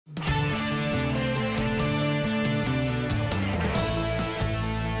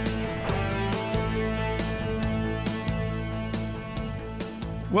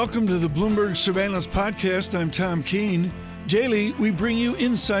Welcome to the Bloomberg Surveillance Podcast. I'm Tom Keene. Daily, we bring you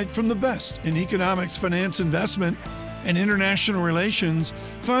insight from the best in economics, finance, investment, and international relations.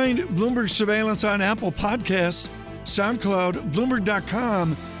 Find Bloomberg Surveillance on Apple Podcasts, SoundCloud,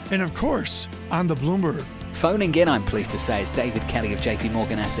 Bloomberg.com, and of course, on the Bloomberg. Phoning in, I'm pleased to say, is David Kelly of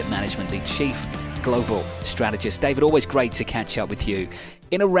JPMorgan Asset Management, the Chief Global Strategist. David, always great to catch up with you.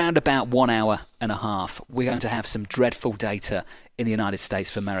 In around about 1 hour and a half, we're going to have some dreadful data in the United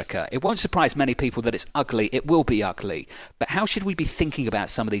States of America. It won't surprise many people that it's ugly. It will be ugly. But how should we be thinking about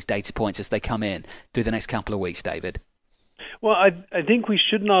some of these data points as they come in through the next couple of weeks, David? Well, I think we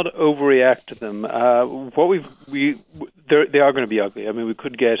should not overreact to them. They are going to be ugly. I mean, we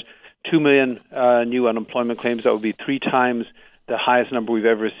could get 2 million new unemployment claims. That would be 3 times the highest number we've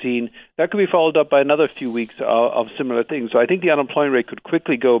ever seen. That could be followed up by another few weeks of similar things. So I think the unemployment rate could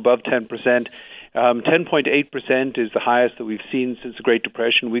quickly go above 10%. 10.8% is the highest that we've seen since the Great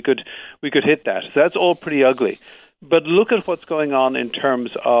Depression. We could hit that. So that's all pretty ugly. But look at what's going on in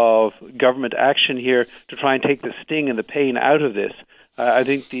terms of government action here to try and take the sting and the pain out of this. I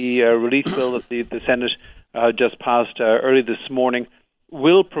think the relief bill that the Senate just passed early this morning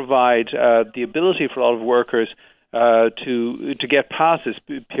will provide the ability for a lot of workers to get past this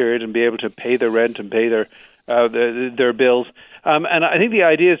period and be able to pay their rent and pay their bills. And I think the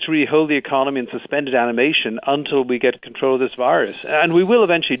idea is to really hold the economy in suspended animation until we get control of this virus. And we will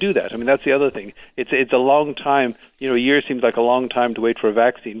eventually do that. I mean, that's the other thing. It's a long time. A year seems like a long time to wait for a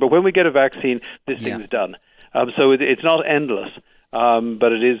vaccine. But when we get a vaccine, this thing's done. So it's not endless,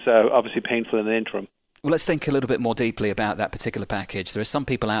 but it is obviously painful in the interim. Well, let's think a little bit more deeply about that particular package. There are some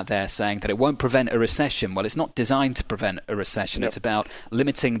people out there saying that it won't prevent a recession. Well, it's not designed to prevent a recession. Yep. It's about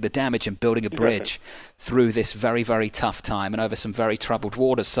limiting the damage and building a bridge through this very, very tough time and over some very troubled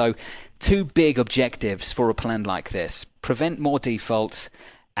waters. So 2 big objectives for a plan like this: prevent more defaults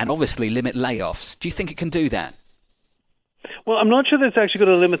and obviously limit layoffs. Do you think it can do that? Well, I'm not sure that it's actually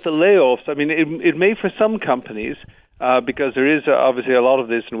going to limit the layoffs. I mean, it may for some companies. Because there is obviously a lot of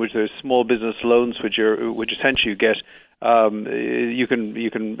this in which there's small business loans, which essentially you get. They're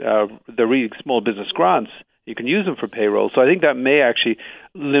really small business grants. You can use them for payroll. So I think that may actually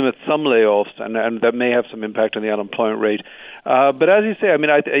limit some layoffs, and that may have some impact on the unemployment rate. But as you say, I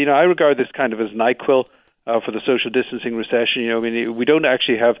mean, I regard this kind of as NyQuil for the social distancing recession. I mean, we don't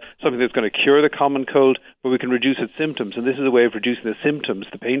actually have something that's going to cure the common cold, but we can reduce its symptoms, and this is a way of reducing the symptoms,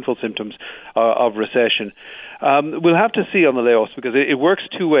 the painful symptoms of recession. We'll have to see on the layoffs because it works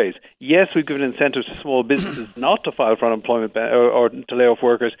 2 ways. Yes, we've given incentives to small businesses not to file for unemployment or to lay off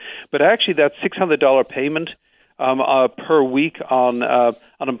workers, but actually that $600 payment per week on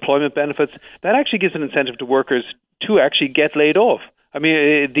unemployment benefits, that actually gives an incentive to workers to actually get laid off. I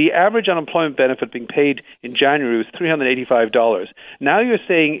mean, the average unemployment benefit being paid in January was $385. Now you're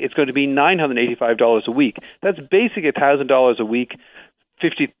saying it's going to be $985 a week. That's basically $1,000 a week,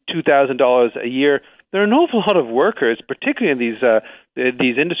 $52,000 a year. There are an awful lot of workers, particularly in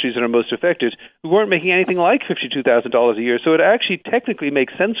these industries that are most affected, who weren't making anything like $52,000 a year. So it actually technically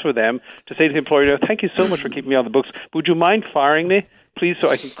makes sense for them to say to the employer, "Thank you so much for keeping me on the books. Would you mind firing me, please, so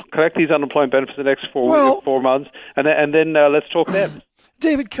I can collect these unemployment benefits for the next 4 months, and then let's talk then."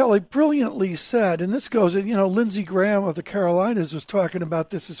 David Kelly brilliantly said, and this goes, Lindsey Graham of the Carolinas was talking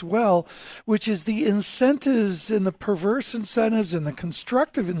about this as well, which is the incentives and the perverse incentives and the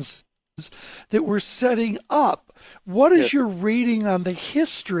constructive incentives that we're setting up. What is your reading on the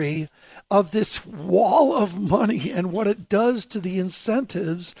history of this wall of money and what it does to the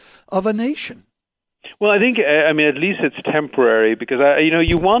incentives of a nation? Well, I think, at least it's temporary because,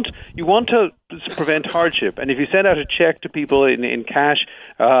 you want to prevent hardship. And if you send out a check to people in cash,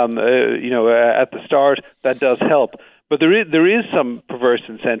 at the start, that does help. But there is some perverse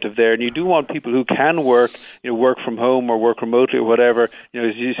incentive there, and you do want people who can work from home or work remotely or whatever.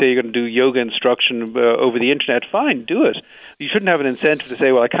 As you say, you're going to do yoga instruction over the internet. Fine, do it. You shouldn't have an incentive to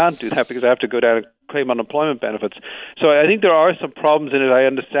say, "Well, I can't do that because I have to go down and claim unemployment benefits." So I think there are some problems in it. I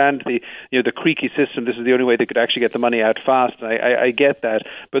understand the creaky system. This is the only way they could actually get the money out fast. And I get that,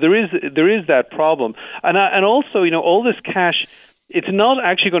 but there is that problem, and also all this cash. It's not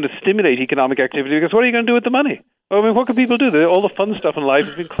actually going to stimulate economic activity because what are you going to do with the money? Well, I mean, what can people do? All the fun stuff in life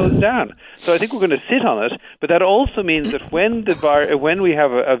has been closed down. So I think we're going to sit on it. But that also means that when we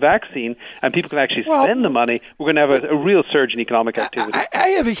have a vaccine and people can actually spend the money, we're going to have a real surge in economic activity. I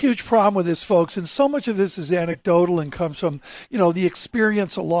have a huge problem with this, folks, and so much of this is anecdotal and comes from, the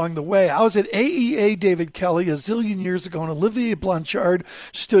experience along the way. I was at AEA, David Kelly, a zillion years ago, and Olivier Blanchard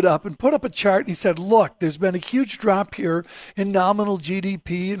stood up and put up a chart, and he said, "Look, there's been a huge drop here in nominal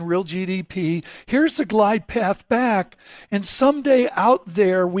GDP and real GDP. Here's the glide path back. back, and someday out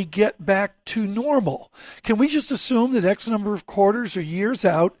there we get back to normal? Can we just assume that X number of quarters or years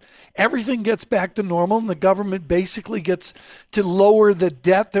out, everything gets back to normal and the government basically gets to lower the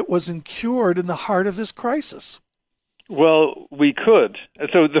debt that was incurred in the heart of this crisis? Well, we could.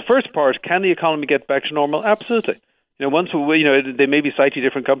 So the first part, can the economy get back to normal? Absolutely. Once they may be slightly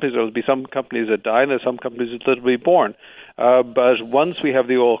different companies. There will be some companies that die, and there's some companies that will be born. But once we have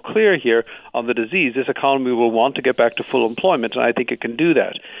the all clear here on the disease, this economy will want to get back to full employment, and I think it can do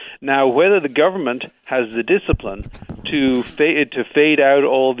that. Now, whether the government has the discipline to fade out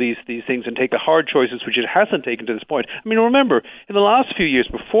all these things and take the hard choices, which it hasn't taken to this point. I mean, remember, in the last few years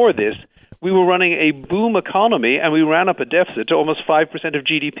before this, we were running a boom economy, and we ran up a deficit to almost 5% of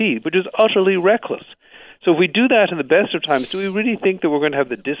GDP, which is utterly reckless. So if we do that in the best of times, do we really think that we're going to have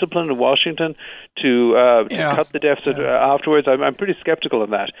the discipline in Washington to cut the deficit afterwards? I'm pretty skeptical of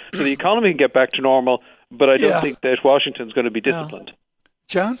that. So the economy can get back to normal, but I don't think that Washington's going to be disciplined.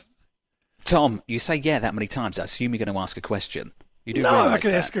 John? Tom, you say that many times. I assume you're going to ask a question. You do no, I'm not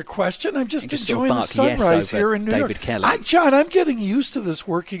going to ask a question. I'm just enjoying sort of the sunrise here in New David York. Kelly. John, I'm getting used to this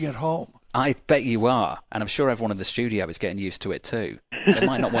working at home. I bet you are, and I'm sure everyone in the studio is getting used to it too. They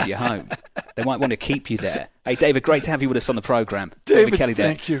might not want you home. They might want to keep you there. Hey, David, great to have you with us on the programme. David Kelly there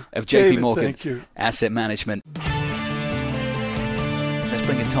thank you. Of JPMorgan Asset Management. Let's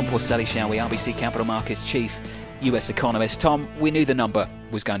bring in Tom Porcelli, shall we? RBC Capital Markets Chief US Economist. Tom, we knew the number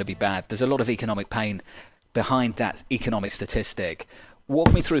was going to be bad. There's a lot of economic pain behind that economic statistic.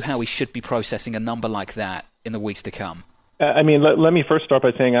 Walk me through how we should be processing a number like that in the weeks to come. I mean, let me first start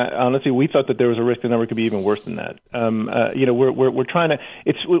by saying, honestly, we thought that there was a risk the number could be even worse than that. We're trying to.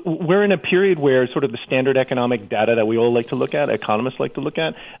 We're in a period where sort of the standard economic data that we all like to look at, economists like to look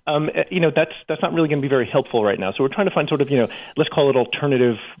at, that's not really going to be very helpful right now. So we're trying to find sort of, let's call it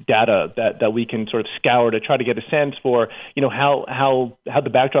alternative data that we can sort of scour to try to get a sense for, how the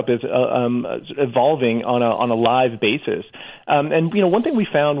backdrop is evolving on a live basis. And one thing we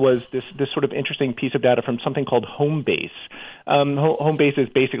found was this sort of interesting piece of data from something called Homebase. Homebase is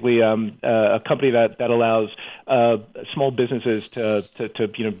basically a company that allows small businesses to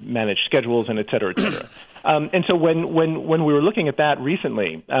manage schedules and et cetera, et cetera. And so when we were looking at that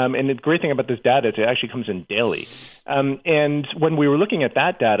recently, and the great thing about this data is it actually comes in daily. And when we were looking at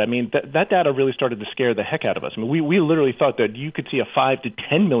that data, I mean, that data really started to scare the heck out of us. I mean, we literally thought that you could see a 5 to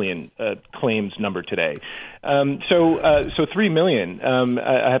 10 million claims number today. So 3 million,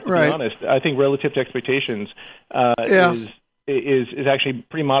 I have to be honest, I think relative to expectations is actually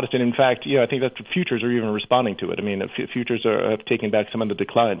pretty modest, and in fact, I think that futures are even responding to it. I mean, futures have taken back some of the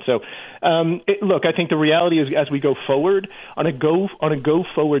decline. So, look, I think the reality is, as we go forward on a go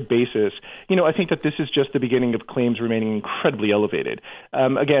forward basis, I think that this is just the beginning of claims remaining incredibly elevated.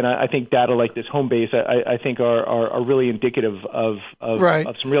 Again, I think data like this Homebase, I think are really indicative of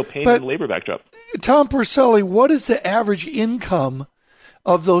some real pain in the labor backdrop. Tom Porcelli, what is the average income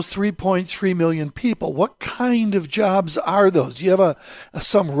of those 3.3 million people? What kind of jobs are those? Do you have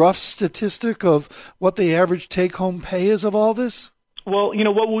some rough statistic of what the average take-home pay is of all this? Well,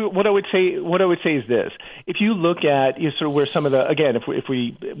 what I would say is this: if you look at sort of where some of the, again, if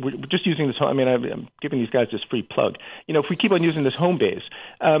we're just using this, I mean, I'm giving these guys this free plug. If we keep on using this Homebase,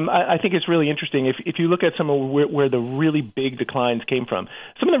 I think it's really interesting. If you look at some of where the really big declines came from,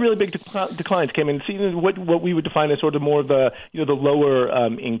 some of the really big declines came in. See what we would define as sort of more of the the lower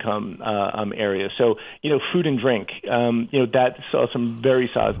income areas. So food and drink, that saw some very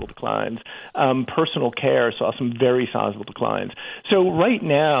sizable declines. Personal care saw some very sizable declines. So right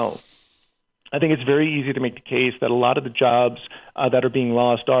now, I think it's very easy to make the case that a lot of the jobs that are being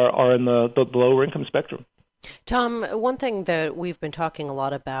lost are in the lower income spectrum. Tom, one thing that we've been talking a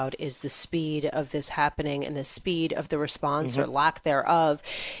lot about is the speed of this happening and the speed of the response or lack thereof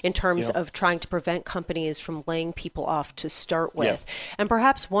in terms of trying to prevent companies from laying people off to start with. And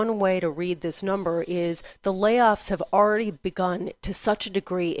perhaps one way to read this number is the layoffs have already begun to such a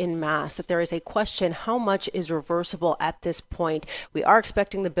degree in mass that there is a question how much is reversible at this point. We are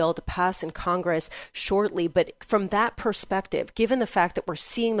expecting the bill to pass in Congress shortly, but from that perspective, given the fact that we're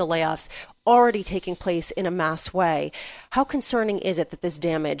seeing the layoffs already taking place in a mass way, how concerning is it that this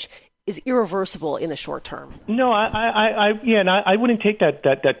damage is irreversible in the short term? No, I wouldn't take that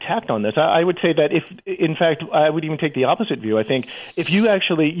tact on this. I would say that in fact, I would even take the opposite view. I think if you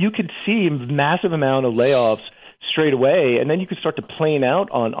could see a massive amount of layoffs straight away, and then you could start to plane out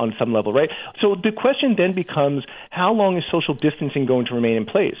on some level, right? So the question then becomes, how long is social distancing going to remain in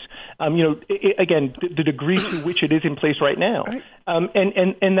place? Again, the degree to which it is in place right now.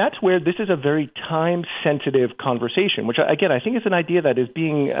 And that's where this is a very time-sensitive conversation, which, again, I think is an idea that is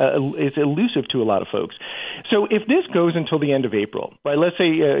being is elusive to a lot of folks. So if this goes until the end of April, right, let's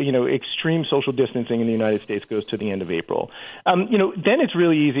say, extreme social distancing in the United States goes to the end of April, then it's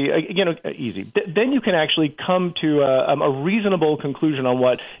really easy. Then you can actually come to a reasonable conclusion on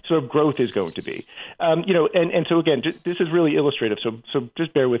what sort of growth is going to be. And so, again, this is really illustrative, so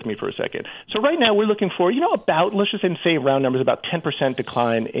just bear with me for a second. So right now we're looking for, about, let's just say round numbers, about 10%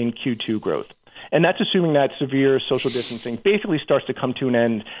 decline in Q2 growth. And that's assuming that severe social distancing basically starts to come to an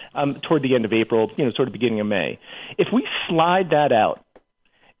end toward the end of April, sort of beginning of May. If we slide that out,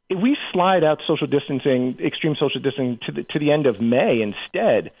 social distancing, extreme social distancing to the end of May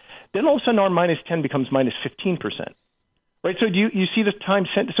instead, then all of a sudden our minus 10 becomes minus 15%. Right, so you see this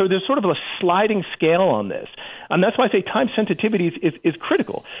so there's sort of a sliding scale on this, and that's why I say time sensitivity is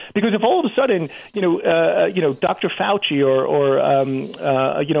critical. Because if all of a sudden, Dr. Fauci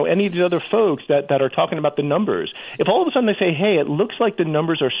or any of these other folks that are talking about the numbers, if all of a sudden they say, hey, it looks like the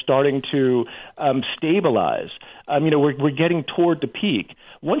numbers are starting to stabilize, we're getting toward the peak.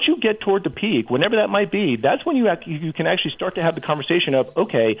 Once you get toward the peak, whenever that might be, that's when you can actually start to have the conversation of,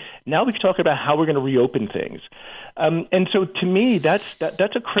 okay, now we can talk about how we're going to reopen things. And so to me, that's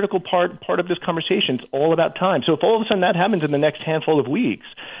a critical part of this conversation. It's all about time. So if all of a sudden that happens in the next handful of weeks,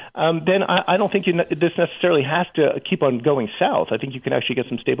 then I don't think this necessarily has to keep on going south. I think you can actually get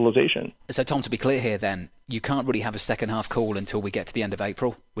some stabilization. So, Tom, to be clear here then, you can't really have a second half call until we get to the end of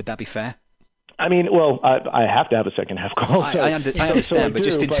April. Would that be fair? I mean, well, I have to have a second half call. I understand, but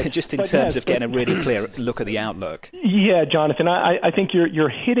just in terms of getting a really clear look at the outlook. Yeah, Jonathan, I think you're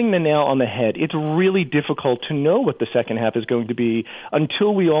hitting the nail on the head. It's really difficult to know what the second half is going to be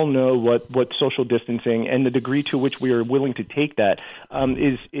until we all know what social distancing and the degree to which we are willing to take that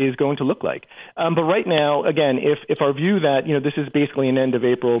is going to look like. But right now, again, if our view that this is basically an end of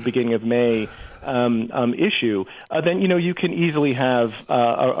April, beginning of May issue, then you can easily have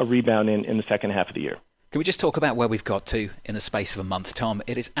a rebound in the second half of the year. Can we just talk about where we've got to in the space of a month, Tom?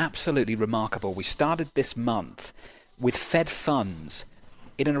 It is absolutely remarkable. We started this month with Fed funds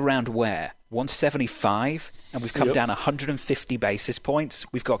in and around where? 175, and we've come down 150 basis points.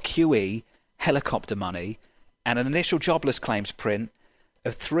 We've got QE, helicopter money, and an initial jobless claims print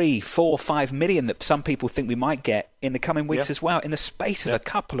of 3, 4, 5 million that some people think we might get in the coming weeks as well, in the space of a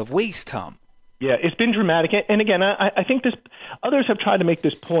couple of weeks, Tom. Yeah, it's been dramatic. And again, I think others have tried to make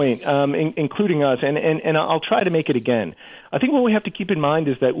this point, including us, and I'll try to make it again. I think what we have to keep in mind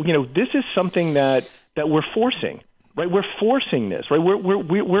is that, this is something that we're forcing. Right, we're forcing this. Right,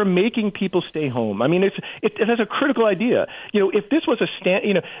 we're making people stay home. I mean, it has a critical idea. If this was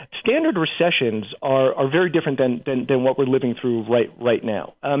standard recessions are very different than what we're living through right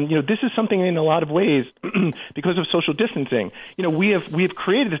now. This is something in a lot of ways because of social distancing. We have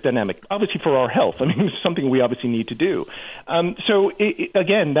created this dynamic, obviously for our health. I mean, it's something we obviously need to do. So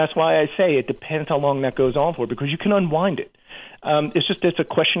again, that's why I say it depends how long that goes on for, because you can unwind it. It's a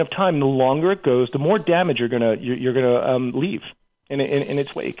question of time. The longer it goes, the more damage you're gonna leave in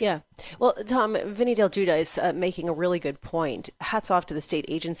its wake. Yeah. Well, Tom, Vinny Del Giuda is making a really good point. Hats off to the state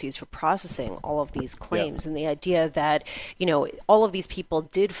agencies for processing all of these claims, and the idea that all of these people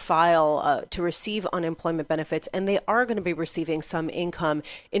did file to receive unemployment benefits, and they are going to be receiving some income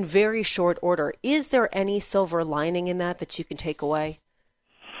in very short order. Is there any silver lining in that you can take away?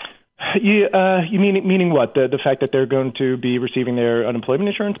 You meaning what? The fact that they're going to be receiving their unemployment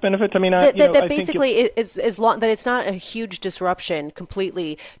insurance benefits? I mean, that basically is long, that it's not a huge disruption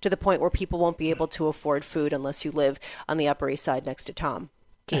completely to the point where people won't be able to afford food unless you live on the Upper East Side next to Tom.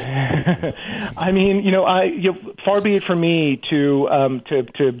 I mean, far be it from me to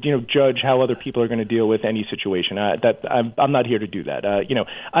judge how other people are going to deal with any situation. I'm not here to do that.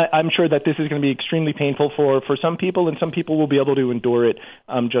 I'm sure that this is going to be extremely painful for some people, and some people will be able to endure it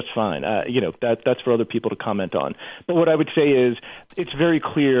just fine. That's for other people to comment on. But what I would say is, it's very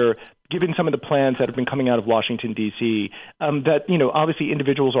clear, given some of the plans that have been coming out of Washington, D.C., that, obviously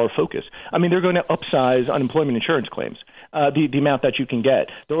individuals are a focus. I mean, they're going to upsize unemployment insurance claims, the amount that you can get.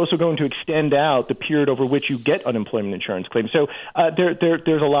 They're also going to extend out the period over which you get unemployment insurance claims. So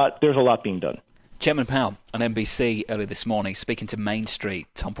there's a lot being done. Chairman Powell on NBC earlier this morning speaking to Main Street,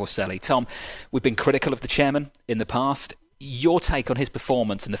 Tom Porcelli. Tom, we've been critical of the chairman in the past. Your take on his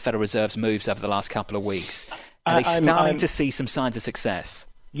performance and the Federal Reserve's moves over the last couple of weeks? Are they starting to see some signs of success?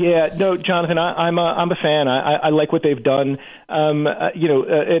 Yeah, no, Jonathan, I'm a fan. I like what they've done. And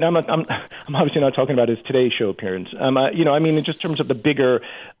I'm obviously not talking about his Today Show appearance. I mean, in just terms of the bigger,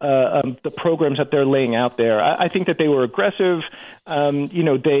 the programs that they're laying out there, I think that they were aggressive.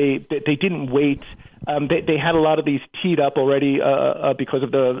 They didn't wait They had a lot of these teed up already because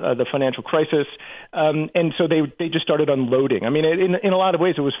of the financial crisis, and so they just started unloading. I mean, in a lot of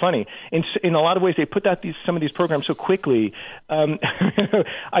ways, it was funny. In a lot of ways, they put out some of these programs so quickly.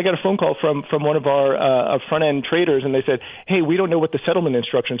 I got a phone call from one of our front end traders, and they said, "Hey, we don't know what the settlement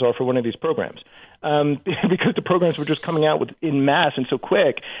instructions are for one of these programs." Because the programs were just coming out in mass and so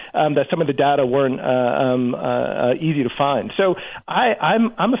quick that some of the data weren't easy to find. So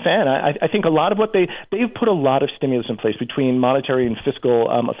I'm a fan. I think a lot of what they've put a lot of stimulus in place between monetary and fiscal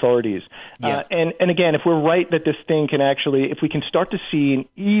authorities. Yeah. And again, if we're right that this thing can actually, if we can start to see an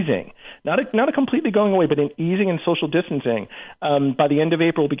easing, not a completely going away, but an easing in social distancing by the end of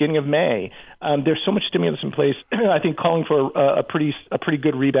April, beginning of May, there's so much stimulus in place. I think calling for a pretty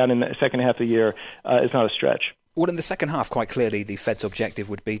good rebound in the second half of the year is not a stretch. Well, in the second half, quite clearly, the Fed's objective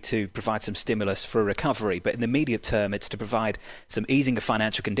would be to provide some stimulus for a recovery. But in the immediate term, it's to provide some easing of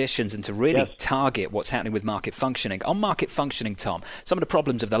financial conditions and to really target what's happening with market functioning. On market functioning, Tom, some of the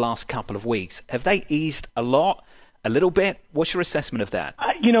problems of the last couple of weeks, have they eased a lot? A little bit? What's your assessment of that?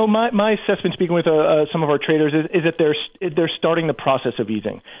 My assessment, speaking with some of our traders, is that they're starting the process of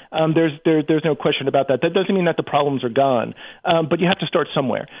easing. There's no question about that. That doesn't mean that the problems are gone, but you have to start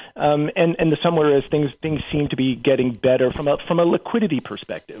somewhere. And the somewhere is things seem to be getting better from a liquidity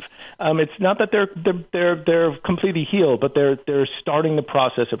perspective. It's not that they're completely healed, but they're starting the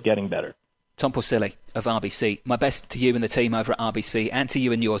process of getting better. Tom Porcelli of RBC. My best to you and the team over at RBC, and to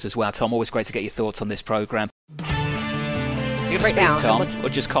you and yours as well, Tom. Always great to get your thoughts on this program. You going to speak, Tom, or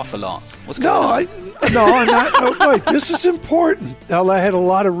just cough a lot? What's going on? I'm not. Oh, wait, this is important. Now, I had a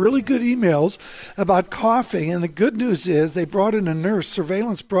lot of really good emails about coughing, and the good news is they brought in a nurse.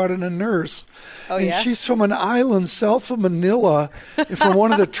 Surveillance brought in a nurse. Oh, and she's from an island south of Manila, from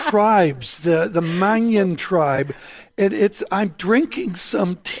one of the tribes, the Manyan tribe. And I'm drinking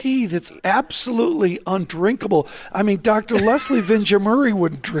some tea that's absolutely undrinkable. I mean, Dr. Leslie Vinjamuri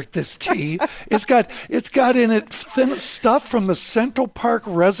wouldn't drink this tea. It's got in it thin stuff from the Central Park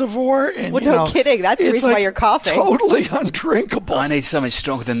Reservoir. And, well, no kidding. That's the reason why you're coughing. Totally undrinkable. I need something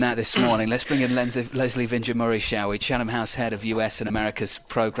stronger than that this morning. Let's bring in Leslie Vinjamuri, shall we? Chatham House head of US and America's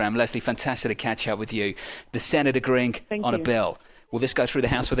program. Leslie, fantastic to catch up with you. The Senate agreeing on a bill. Will this go through the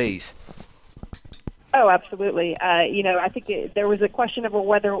House with ease? Oh, absolutely. I think there was a question of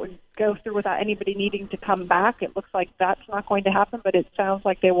whether it would go through without anybody needing to come back. It looks like that's not going to happen, but it sounds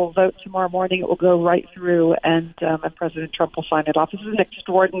like they will vote tomorrow morning. It will go right through, and President Trump will sign it off. This is an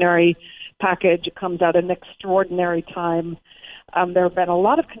extraordinary package. It comes at an extraordinary time. There have been a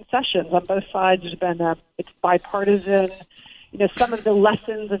lot of concessions on both sides. There's been it's bipartisan. Some of the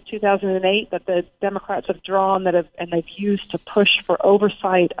lessons of 2008 that the Democrats have drawn and they've used to push for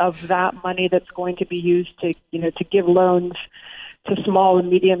oversight of that money that's going to be used to give loans to small and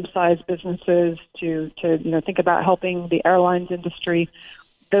medium-sized businesses, to think about helping the airlines industry.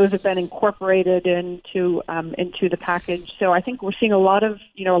 Those have been incorporated into the package. So I think we're seeing a lot of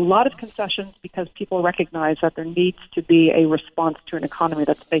concessions because people recognize that there needs to be a response to an economy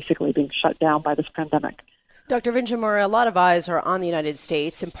that's basically being shut down by this pandemic. Dr. Vinjamuri, a lot of eyes are on the United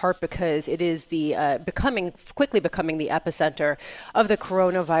States, in part because it is the quickly becoming the epicenter of the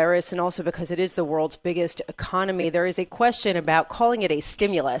coronavirus, and also because it is the world's biggest economy. There is a question about calling it a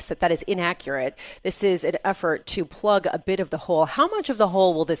stimulus, that is inaccurate. This is an effort to plug a bit of the hole. How much of the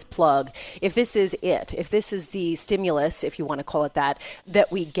hole will this plug if this is it, if this is the stimulus, if you want to call it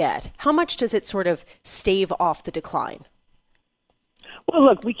that we get? How much does it sort of stave off the decline? Well,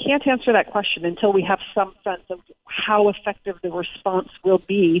 look, we can't answer that question until we have some sense of how effective the response will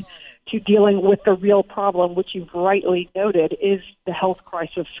be to dealing with the real problem, which you've rightly noted is the health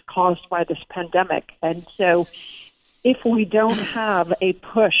crisis caused by this pandemic. And so if we don't have a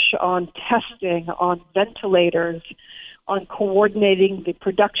push on testing, on ventilators, on coordinating the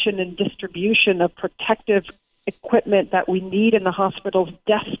production and distribution of protective equipment that we need in the hospitals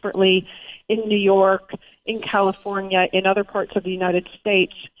desperately in New York, in California, in other parts of the United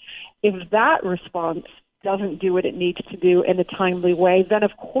States, if that response doesn't do what it needs to do in a timely way, then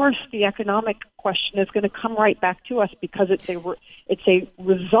of course the economic question is going to come right back to us because it's a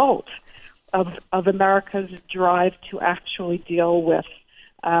result of America's drive to actually deal with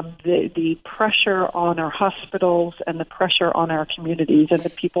the pressure on our hospitals and the pressure on our communities and the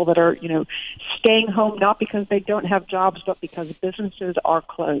people that are, staying home, not because they don't have jobs, but because businesses are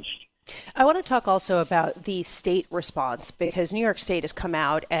closed. I want to talk also about the state response, because New York State has come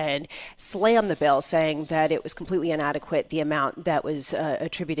out and slammed the bill, saying that it was completely inadequate, the amount that was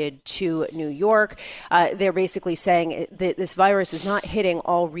attributed to New York. They're basically saying that this virus is not hitting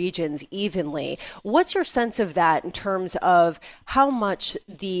all regions evenly. What's your sense of that in terms of how much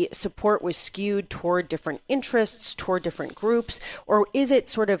the support was skewed toward different interests, toward different groups, or is it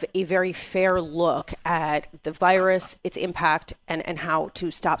sort of a very fair look at the virus, its impact, and how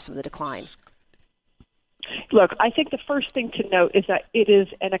to stop some of the decline? Look, I think the first thing to note is that it is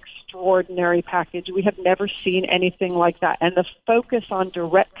an extraordinary package. We have never seen anything like that. And the focus on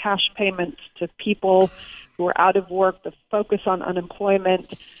direct cash payments to people who are out of work, the focus on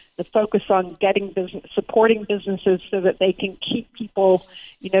unemployment, the focus on supporting businesses so that they can keep people,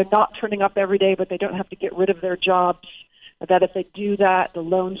 not turning up every day, but they don't have to get rid of their jobs. That if they do that, the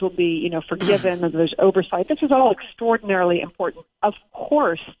loans will be, forgiven, and there's oversight. This is all extraordinarily important. Of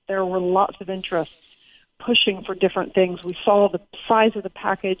course, there were lots of interests pushing for different things. We saw the size of the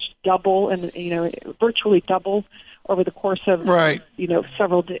package double and, virtually double over the course of,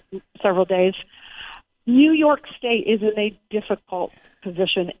 several days. New York State is in a difficult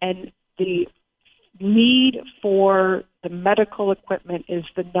position, and the need for the medical equipment is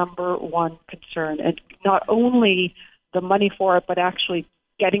the number one concern. And not only the money for it, but actually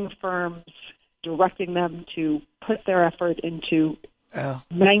getting firms, directing them to put their effort into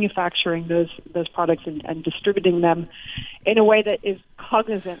manufacturing those products and distributing them in a way that is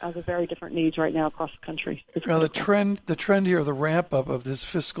cognizant of the very different needs right now across the country. The trend here, the ramp up of this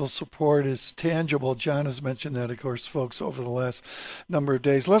fiscal support is tangible. John has mentioned that, of course, folks, over the last number of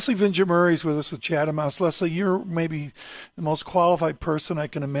days. Leslie Vinjamuri is with us with Chatham House. Leslie, you're maybe the most qualified person I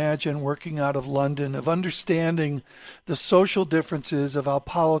can imagine working out of London, of understanding the social differences of how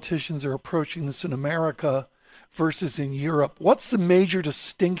politicians are approaching this in America versus in Europe. What's the major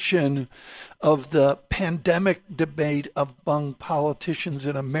distinction of the pandemic debate among politicians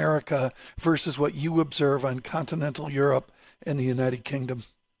in America versus what you observe on continental Europe and the United Kingdom?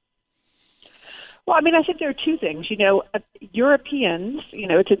 Well, I think there are two things. Europeans,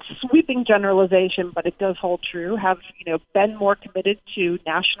 it's a sweeping generalization, but it does hold true, have, been more committed to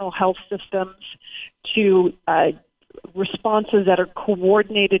national health systems, to responses that are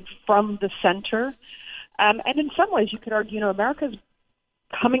coordinated from the center. And in some ways, you could argue, America's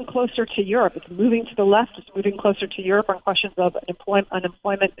coming closer to Europe. It's moving to the left. It's moving closer to Europe on questions of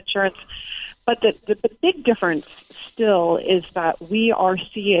unemployment insurance. But the big difference still is that we are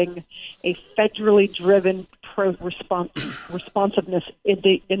seeing a federally driven responsiveness in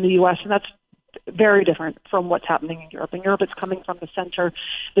the U.S., and that's very different from what's happening in Europe. In Europe, it's coming from the center.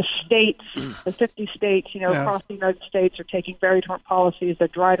 The states, the 50 states, across the United States are taking very different policies. They're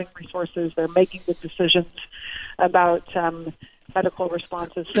driving resources. They're making good decisions about medical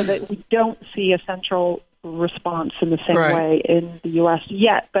responses so that we don't see a central response in the same way in the U.S.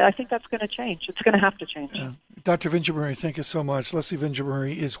 yet. But I think that's going to change. It's going to have to change. Dr. Vinjamuri, thank you so much. Leslie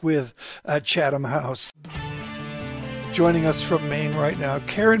Vinjamuri is with Chatham House. Joining us from Maine right now,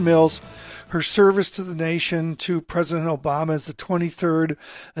 Karen Mills. Her service to the nation, to President Obama, as the 23rd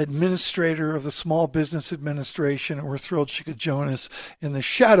administrator of the Small Business Administration. And we're thrilled she could join us in the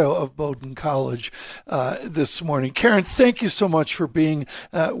shadow of Bowdoin College this morning. Karen, thank you so much for being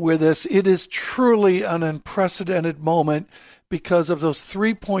with us. It is truly an unprecedented moment because of those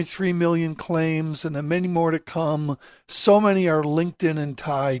 3.3 million claims and the many more to come. So many are linked in and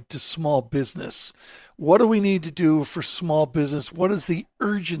tied to small business. What do we need to do for small business? What is the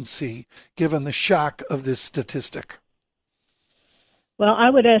urgency given the shock of this statistic? Well, I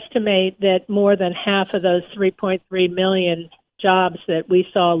would estimate that more than half of those 3.3 million jobs that we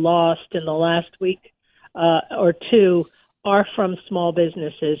saw lost in the last week or two are from small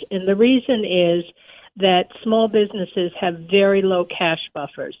businesses. And the reason is that small businesses have very low cash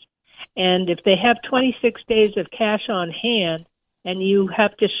buffers. And if they have 26 days of cash on hand and you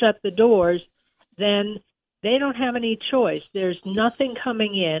have to shut the doors, then they don't have any choice. There's nothing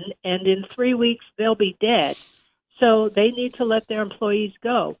coming in, and in 3 weeks, they'll be dead. So they need to let their employees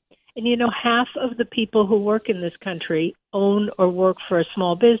go. And, half of the people who work in this country own or work for a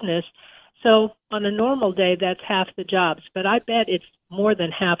small business. So on a normal day, that's half the jobs. But I bet it's more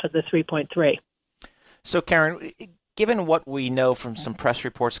than half of the 3.3. So, Karen, given what we know from some press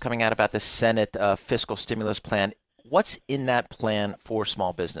reports coming out about the Senate fiscal stimulus plan, what's in that plan for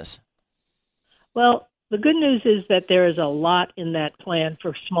small business? Well, the good news is that there is a lot in that plan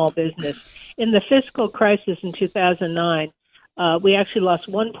for small business. In the fiscal crisis in 2009, we actually lost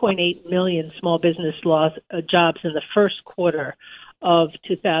 1.8 million small business jobs in the first quarter of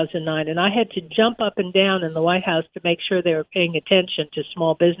 2009. And I had to jump up and down in the White House to make sure they were paying attention to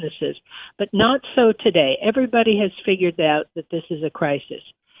small businesses. But not so today. Everybody has figured out that this is a crisis.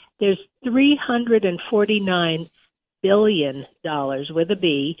 There's $349 billion with a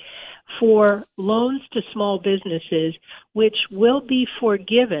B for loans to small businesses, which will be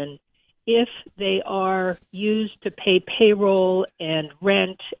forgiven if they are used to pay payroll and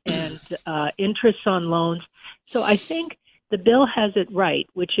rent and interest on loans. So I think the bill has it right,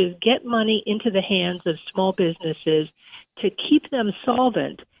 which is get money into the hands of small businesses to keep them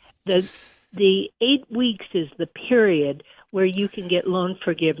solvent. The 8 weeks is the period where you can get loan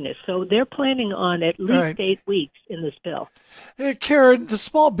forgiveness. So they're planning on at least 8 weeks in this bill. Hey, Karen, the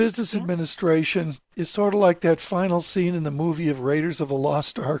Small Business Administration is sort of like that final scene in the movie of Raiders of the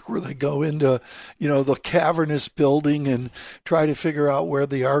Lost Ark where they go into, the cavernous building and try to figure out where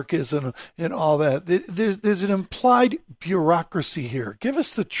the Ark is and all that. There's an implied bureaucracy here. Give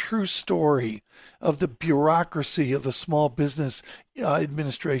us the true story of the bureaucracy of the Small Business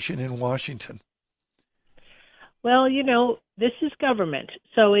Administration in Washington. Well, this is government,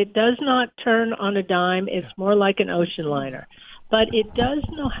 so it does not turn on a dime. It's more like an ocean liner. But it does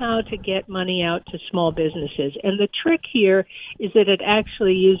know how to get money out to small businesses. And the trick here is that it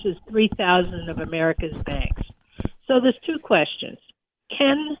actually uses 3,000 of America's banks. So there's two questions.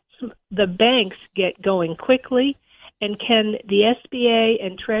 Can the banks get going quickly? And can the SBA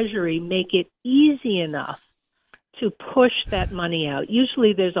and Treasury make it easy enough to push that money out?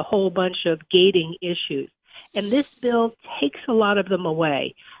 Usually there's a whole bunch of gating issues. And this bill takes a lot of them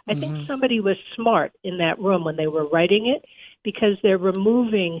away. I think somebody was smart in that room when they were writing it because they're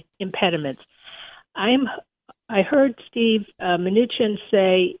removing impediments. I heard Steve Mnuchin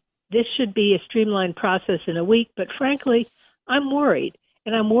say this should be a streamlined process in a week, but frankly, I'm worried.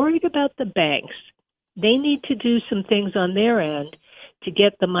 And I'm worried about the banks. They need to do some things on their end to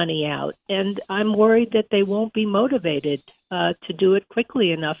get the money out. And I'm worried that they won't be motivated to do it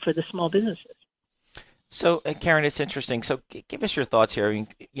quickly enough for the small businesses. So, Karen, it's interesting. So, give us your thoughts here. I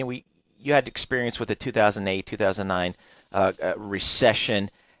mean, you had experience with the 2008, 2009 recession.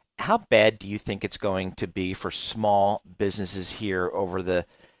 How bad do you think it's going to be for small businesses here over the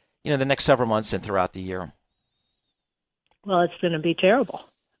next several months and throughout the year? Well, it's going to be terrible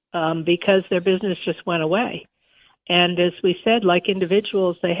because their business just went away. And as we said, like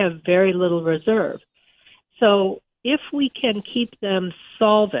individuals, they have very little reserve. So if we can keep them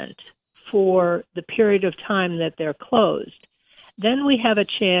solvent for the period of time that they're closed, then we have a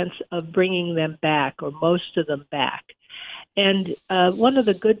chance of bringing them back, or most of them back. And one of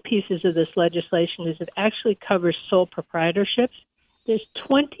the good pieces of this legislation is it actually covers sole proprietorships. There's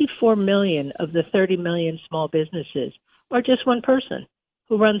 24 million of the 30 million small businesses are just one person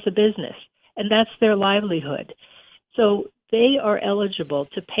who runs a business, and that's their livelihood. So they are eligible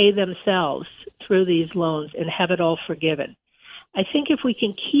to pay themselves through these loans and have it all forgiven. I think if we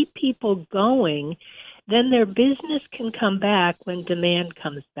can keep people going, then their business can come back when demand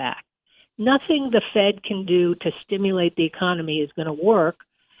comes back. Nothing the Fed can do to stimulate the economy is going to work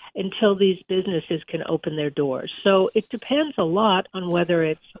until these businesses can open their doors. So it depends a lot on whether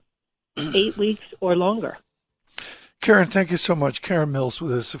it's 8 weeks or longer. Karen, thank you so much. Karen Mills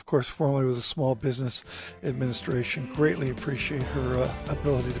with us, of course, formerly with the Small Business Administration. Greatly appreciate her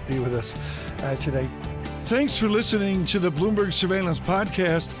ability to be with us today. Thanks for listening to the Bloomberg Surveillance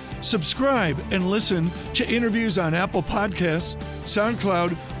Podcast. Subscribe and listen to interviews on Apple Podcasts,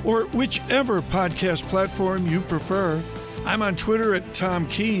 SoundCloud, or whichever podcast platform you prefer. I'm on Twitter at Tom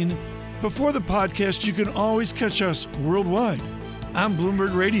Keene. Before the podcast, you can always catch us worldwide on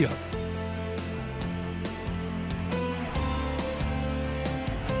Bloomberg Radio.